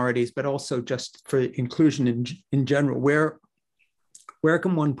minorities, but also just for inclusion in general? Where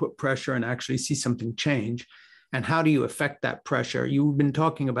can one put pressure and actually see something change? And how do you affect that pressure? You've been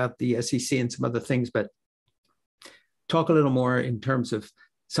talking about the SEC and some other things, but talk a little more in terms of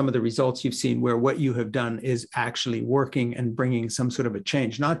some of the results you've seen where what you have done is actually working and bringing some sort of a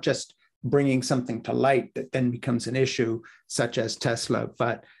change, not just bringing something to light that then becomes an issue, such as Tesla,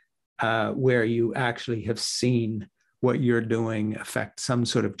 but where you actually have seen what you're doing affect some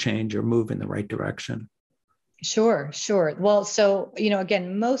sort of change or move in the right direction. Sure. Well, so,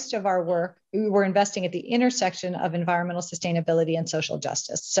 again, most of our work, we're investing at the intersection of environmental sustainability and social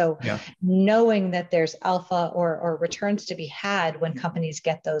justice. So knowing that there's alpha or returns to be had when companies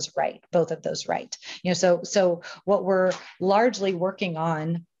get those right, both of those right. So what we're largely working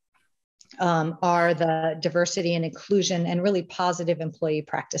on are the diversity and inclusion and really positive employee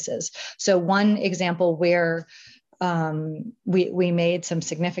practices. So one example where we made some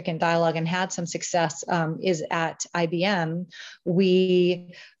significant dialogue and had some success is at IBM.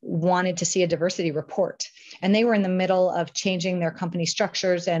 We wanted to see a diversity report, and they were in the middle of changing their company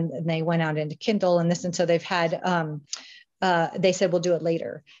structures, and they went out into Kindle and this, and so they've had. They said, we'll do it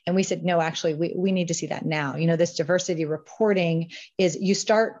later. And we said, no, actually, we need to see that now. This diversity reporting is you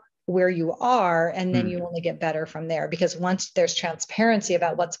start where you are, and then you only get better from there, because once there's transparency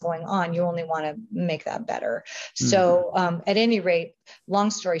about what's going on, you only want to make that better. So at any rate,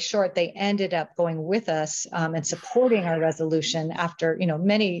 long story short, they ended up going with us and supporting our resolution after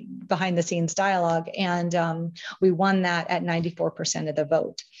many behind the scenes dialogue, and we won that at 94% of the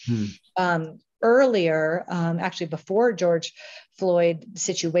vote. Earlier, actually before George Floyd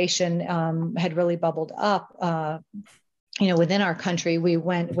situation had really bubbled up, within our country, we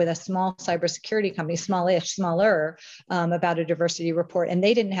went with a small cybersecurity company, smaller, about a diversity report, and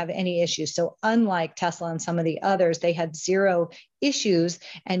they didn't have any issues. So unlike Tesla and some of the others, they had zero issues,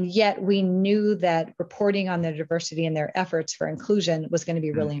 and yet we knew that reporting on their diversity and their efforts for inclusion was going to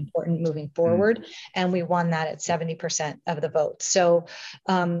be really important moving forward, and we won that at 70% of the vote. So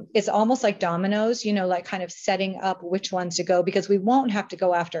it's almost like dominoes, like kind of setting up which ones to go, because we won't have to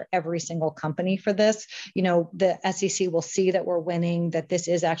go after every single company for this. The SEC will see that we're winning, that this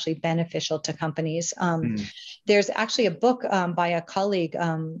is actually beneficial to companies. There's actually a book by a colleague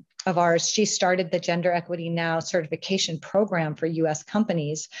of ours. She started the Gender Equity Now certification program for U.S.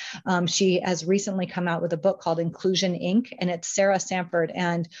 companies. She has recently come out with a book called Inclusion Inc., and it's Sarah Sanford,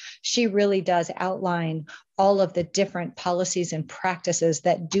 and she really does outline all of the different policies and practices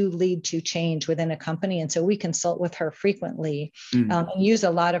that do lead to change within a company. And so we consult with her frequently and use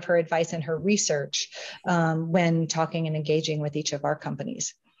a lot of her advice and her research when talking and engaging with each of our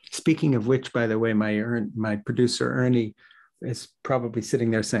companies. Speaking of which, by the way, my producer, Ernie, is probably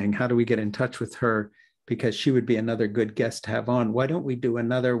sitting there saying, how do we get in touch with her? Because she would be another good guest to have on. Why don't we do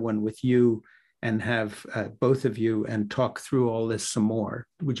another one with you and have both of you and talk through all this some more?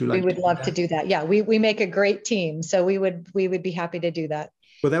 Would you like? We would love to do that. Yeah, we make a great team. So we would be happy to do that.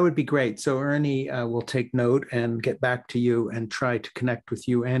 Well, that would be great. So Ernie will take note and get back to you and try to connect with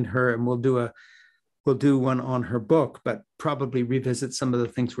you and her. And we'll do one on her book, but probably revisit some of the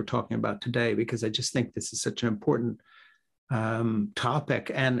things we're talking about today, because I just think this is such an important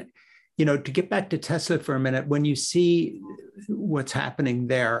topic. And, to get back to Tesla for a minute, when you see what's happening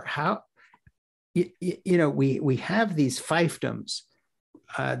there, how, we have these fiefdoms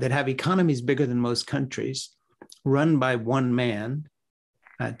that have economies bigger than most countries, run by one man,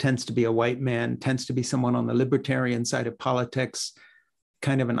 tends to be a white man, tends to be someone on the libertarian side of politics,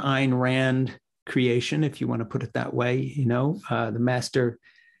 kind of an Ayn Rand creation, if you want to put it that way, the master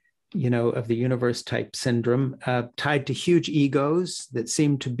of the universe type syndrome, tied to huge egos that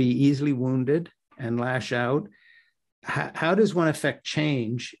seem to be easily wounded and lash out. How does one affect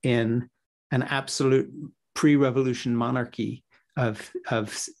change in an absolute pre-revolution monarchy of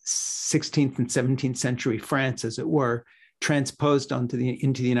 16th and 17th century France, as it were, transposed into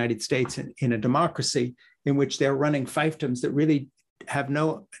the United States in a democracy in which they're running fiefdoms that really have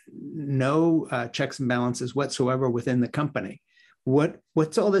no checks and balances whatsoever within the company?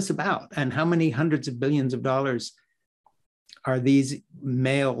 What's all this about? And how many hundreds of billions of dollars are these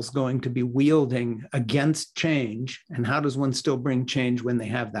males going to be wielding against change? And how does one still bring change when they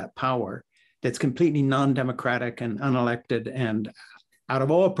have that power that's completely non-democratic and unelected and out of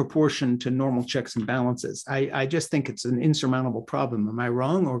all proportion to normal checks and balances? I just think it's an insurmountable problem. Am I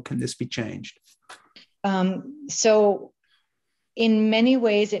wrong, or can this be changed? So in many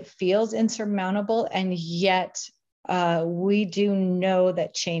ways, it feels insurmountable, and yet we do know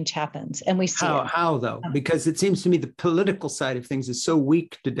that change happens, and we see it. How though? Because it seems to me the political side of things is so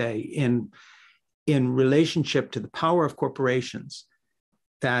weak today in relationship to the power of corporations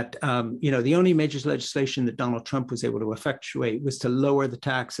that, the only major legislation that Donald Trump was able to effectuate was to lower the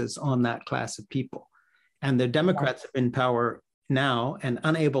taxes on that class of people. And the Democrats have been in power now and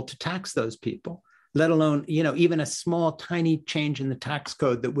unable to tax those people, let alone, even a small, tiny change in the tax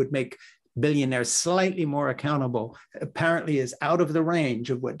code that would make billionaires slightly more accountable, apparently is out of the range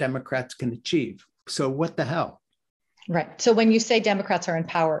of what Democrats can achieve. So what the hell? Right. So when you say Democrats are in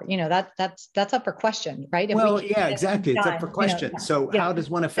power, that's up for question, right? Yeah, exactly. It's up for question. So how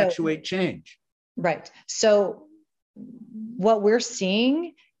does one effectuate change? Right. So what we're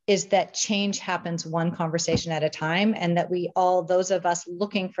seeing is that change happens one conversation at a time, and that those of us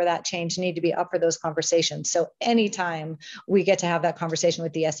looking for that change, need to be up for those conversations. So anytime we get to have that conversation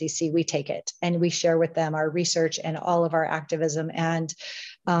with the SEC, we take it and we share with them our research and all of our activism, and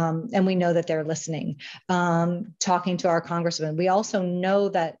we know that they're listening. Talking to our congressman, we also know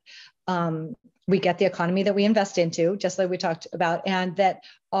that we get the economy that we invest into, just like we talked about, and that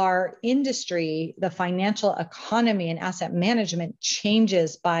our industry, the financial economy and asset management,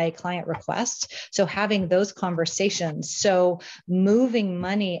 changes by client request. So having those conversations, so moving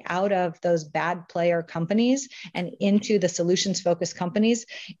money out of those bad player companies and into the solutions focused companies,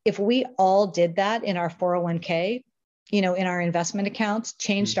 if we all did that in our 401k, in our investment accounts,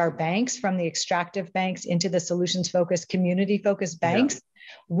 changed our banks from the extractive banks into the solutions focused, community focused banks,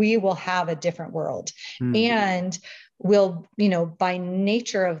 we will have a different world. And we'll, by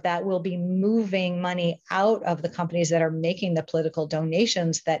nature of that, we'll be moving money out of the companies that are making the political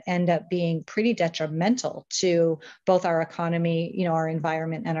donations that end up being pretty detrimental to both our economy, our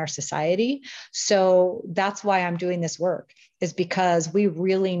environment, and our society. So that's why I'm doing this work, is because we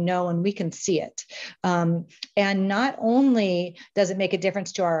really know and we can see it. And not only does it make a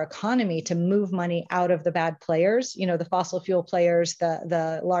difference to our economy to move money out of the bad players, the fossil fuel players,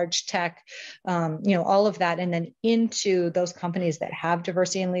 the large tech, all of that, and then into those companies that have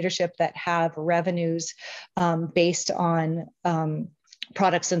diversity in leadership, that have revenues based on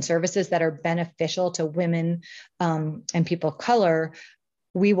products and services that are beneficial to women and people of color,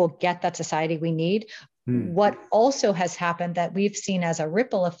 we will get that society we need. What also has happened that we've seen as a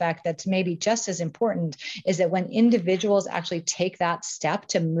ripple effect that's maybe just as important is that when individuals actually take that step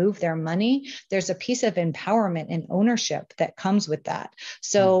to move their money, there's a piece of empowerment and ownership that comes with that.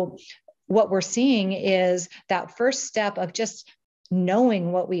 So what we're seeing is that first step of just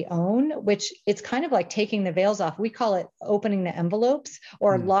knowing what we own, which it's kind of like taking the veils off. We call it opening the envelopes,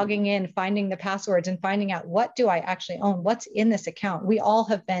 or logging in, finding the passwords, and finding out, what do I actually own? What's in this account? We all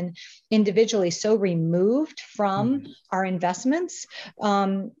have been individually so removed from our investments.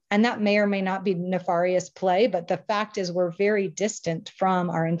 And that may or may not be nefarious play, but the fact is we're very distant from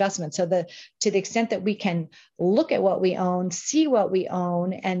our investments. So to the extent that we can look at what we own, see what we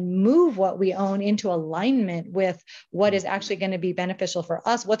own, and move what we own into alignment with what is actually going to be beneficial for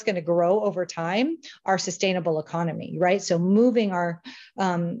us, what's going to grow over time, our sustainable economy, right? So moving our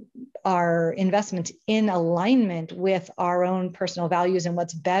investments in alignment with our own personal values and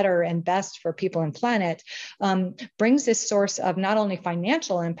what's better and best for people and planet brings this source of not only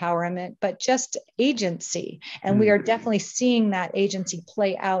financial empowerment, but just agency. And we are definitely seeing that agency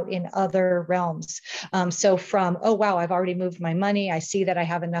play out in other realms. So from, oh, wow, I've already moved my money. I see that I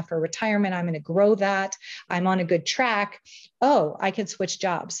have enough for retirement. I'm going to grow that. I'm on a good track. Oh, I can switch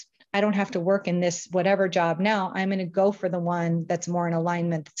jobs. I don't have to work in this whatever job now. I'm going to go for the one that's more in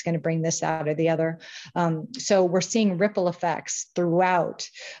alignment, that's going to bring this out or the other. So we're seeing ripple effects throughout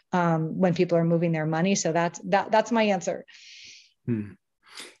when people are moving their money. So that's my answer.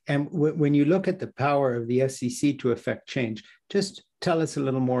 And when you look at the power of the SEC to affect change, just tell us a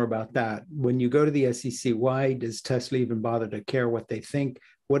little more about that. When you go to the SEC, why does Tesla even bother to care what they think?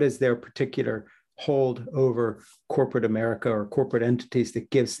 What is their particular hold over corporate America or corporate entities that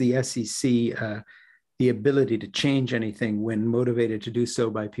gives the SEC the ability to change anything when motivated to do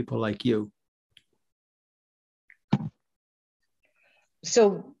so by people like you?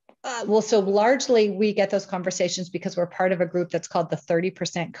 So largely we get those conversations because we're part of a group that's called the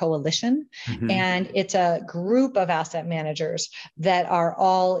 30% Coalition. And it's a group of asset managers that are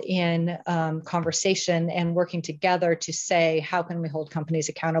all in conversation and working together to say, how can we hold companies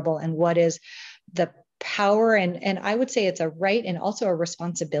accountable, and what is the power, and I would say it's a right and also a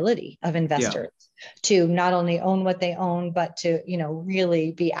responsibility of investors to not only own what they own, but to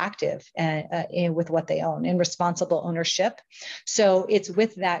really be active with what they own in responsible ownership. So it's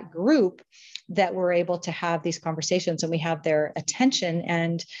with that group that we're able to have these conversations and we have their attention,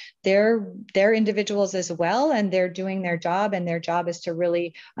 and they're individuals as well, and they're doing their job, and their job is to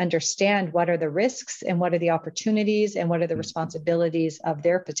really understand what are the risks and what are the opportunities and what are the responsibilities of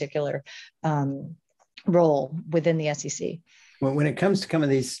their particular role within the SEC. Well, when it comes to some of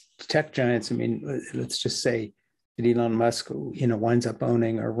these tech giants, I mean, let's just say that Elon Musk, winds up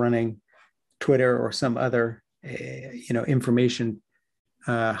owning or running Twitter or some other, information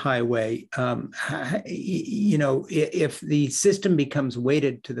highway. If the system becomes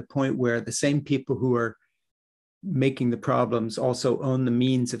weighted to the point where the same people who are making the problems also own the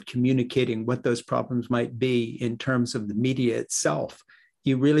means of communicating what those problems might be in terms of the media itself,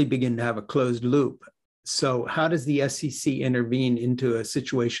 you really begin to have a closed loop. So how does the SEC intervene into a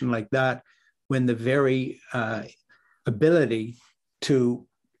situation like that when the very ability to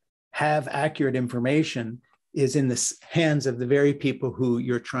have accurate information is in the hands of the very people who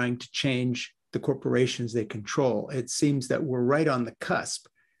you're trying to change the corporations they control? It seems that we're right on the cusp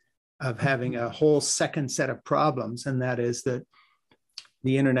of having a whole second set of problems, and that is that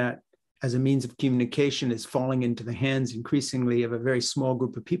the internet as a means of communication is falling into the hands increasingly of a very small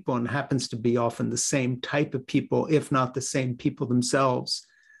group of people, and happens to be often the same type of people, if not the same people themselves,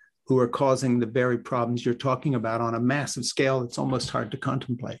 who are causing the very problems you're talking about on a massive scale that's almost hard to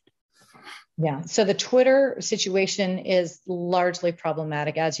contemplate. Yeah. So the Twitter situation is largely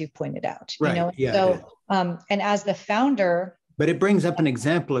problematic, as you pointed out. Right. Yeah. So, and as the founder. But it brings up an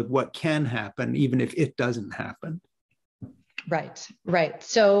example of what can happen, even if it doesn't happen. Right. Right.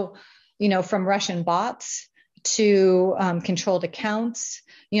 So, from Russian bots to controlled accounts,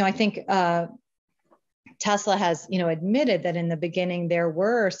 I think Tesla has, admitted that in the beginning there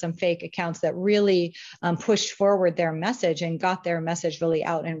were some fake accounts that really pushed forward their message and got their message really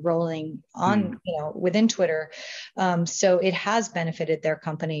out and rolling on, within Twitter. So it has benefited their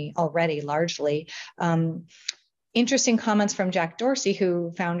company already largely. Interesting comments from Jack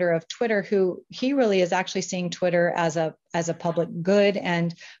Dorsey, founder of Twitter, who he really is actually seeing Twitter as a public good,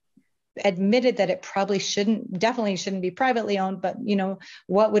 and admitted that it definitely shouldn't be privately owned, but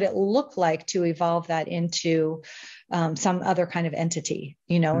what would it look like to evolve that into some other kind of entity,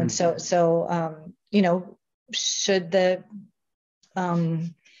 and so should the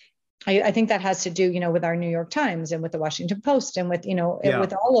I think that has to do with our New York Times and with the Washington Post and with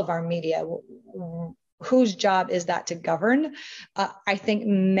with all of our media. Whose job is that to govern? I think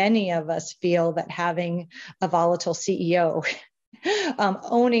many of us feel that having a volatile CEO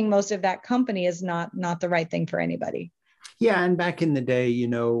owning most of that company is not the right thing for anybody. Yeah, and back in the day,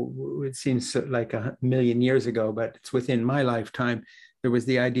 it seems like a million years ago, but it's within my lifetime, there was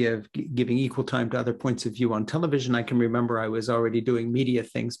the idea of giving equal time to other points of view on television. I can remember I was already doing media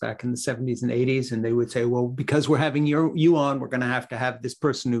things back in the 70s and 80s, and they would say, well, because we're having you on, we're going to have this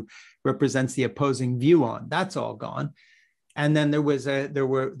person who represents the opposing view on. That's all gone. And then there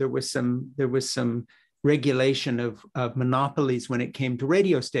was some regulation of monopolies when it came to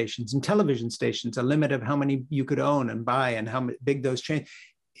radio stations and television stations, a limit of how many you could own and buy and how big those change,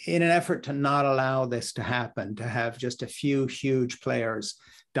 in an effort to not allow this to happen, to have just a few huge players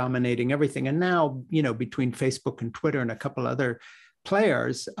dominating everything. And now, between Facebook and Twitter and a couple other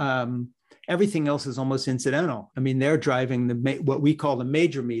players, everything else is almost incidental. I mean, they're driving what we call the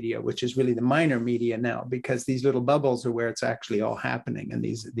major media, which is really the minor media now, because these little bubbles are where it's actually all happening, and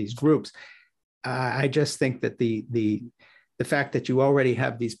these groups. I just think that the fact that you already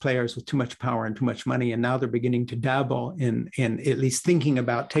have these players with too much power and too much money, and now they're beginning to dabble in at least thinking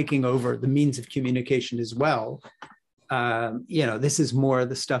about taking over the means of communication as well. This is more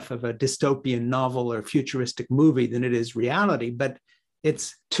the stuff of a dystopian novel or futuristic movie than it is reality, but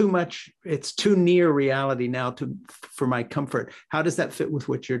it's too near reality now for my comfort. How does that fit with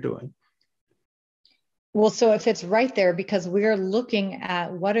what you're doing? Well, so it fits right there, because we're looking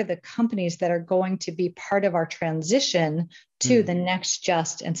at what are the companies that are going to be part of our transition to the next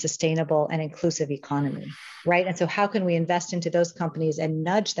just and sustainable and inclusive economy, right? And so how can we invest into those companies and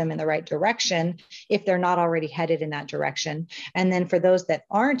nudge them in the right direction if they're not already headed in that direction? And then for those that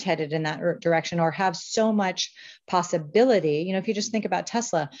aren't headed in that direction or have so much possibility, if you just think about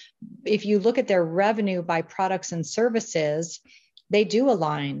Tesla, if you look at their revenue by products and services, they do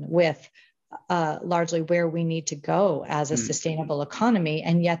align with largely where we need to go as a sustainable economy,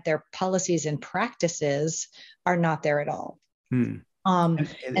 and yet their policies and practices are not there at all.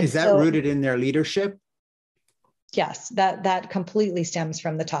 Is that rooted in their leadership? Yes, that completely stems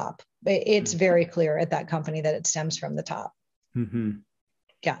from the top. It's very clear at that company that it stems from the top.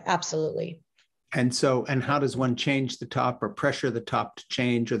 Yeah, absolutely. And how does one change the top or pressure the top to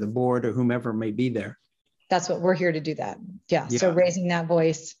change, or the board or whomever may be there? That's what we're here to do that. Yeah. So raising that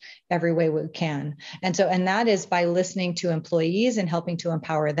voice every way we can. And that is by listening to employees and helping to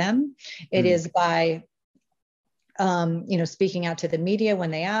empower them. It is by, speaking out to the media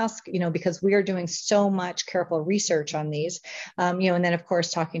when they ask, because we are doing so much careful research on these, and then of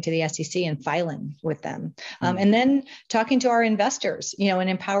course, talking to the SEC and filing with them. And then talking to our investors, and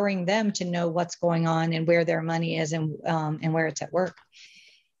empowering them to know what's going on and where their money is and where it's at work.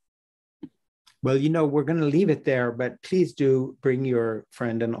 Well, we're going to leave it there, but please do bring your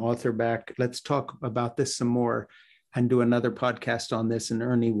friend and author back. Let's talk about this some more and do another podcast on this, and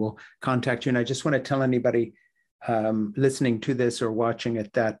Ernie will contact you. And I just want to tell anybody listening to this or watching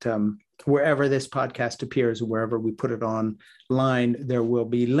it that wherever this podcast appears, wherever we put it online, there will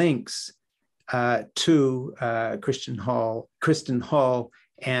be links to Kristin Hull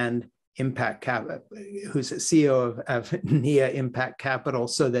and Impact Capital, who's a CEO of Nia Impact Capital,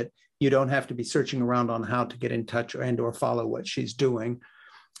 so that you don't have to be searching around on how to get in touch or follow what she's doing.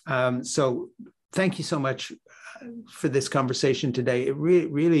 So thank you so much for this conversation today. It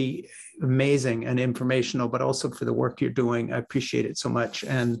really amazing and informational, but also for the work you're doing. I appreciate it so much.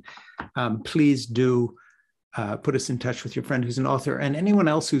 And please do put us in touch with your friend who's an author and anyone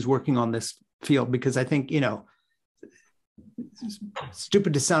else who's working on this field, because I think,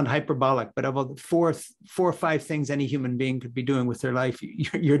 stupid to sound hyperbolic, but of the four or five things any human being could be doing with their life,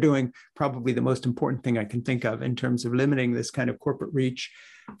 you're doing probably the most important thing I can think of in terms of limiting this kind of corporate reach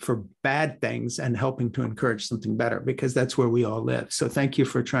for bad things and helping to encourage something better, because that's where we all live. So thank you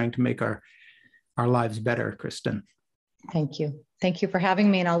for trying to make our lives better, Kristin. Thank you. Thank you for having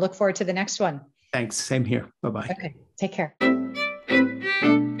me, and I'll look forward to the next one. Thanks. Same here. Bye-bye. Okay. Take care.